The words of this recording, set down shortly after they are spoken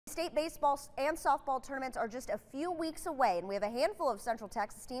State baseball and softball tournaments are just a few weeks away, and we have a handful of Central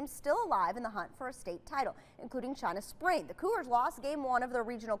Texas teams still alive in the hunt for a state title, including China Spring. The Cougars lost Game 1 of their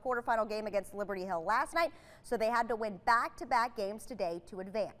regional quarterfinal game against Liberty Hill last night, so they had to win back-to-back games today to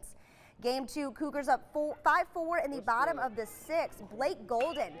advance. Game 2, Cougars up 5-4 in the bottom of the 6th. Blake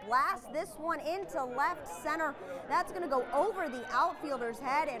Golden blasts this one into left center. That's going to go over the outfielder's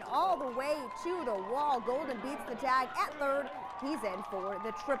head and all the way to the wall. Golden beats the tag at third. He's in for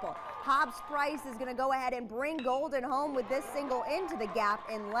the triple. Hobbs Price is going to go ahead and bring Golden home with this single into the gap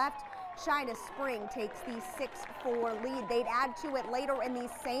in left. China Spring takes the 6-4 lead. They'd add to it later in the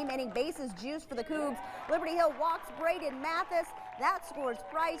same inning. Bases juiced for the Cougs. Liberty Hill walks Braden Mathis. That scores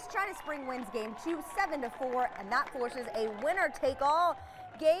Price. China Spring wins Game 2 7-4, and that forces a winner-take-all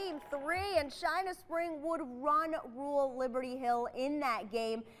Game 3, and China Spring would rule Liberty Hill in that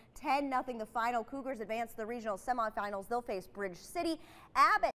game. 10-0 the final. Cougars advance to the regional semifinals. They'll face Bridge City. Abbott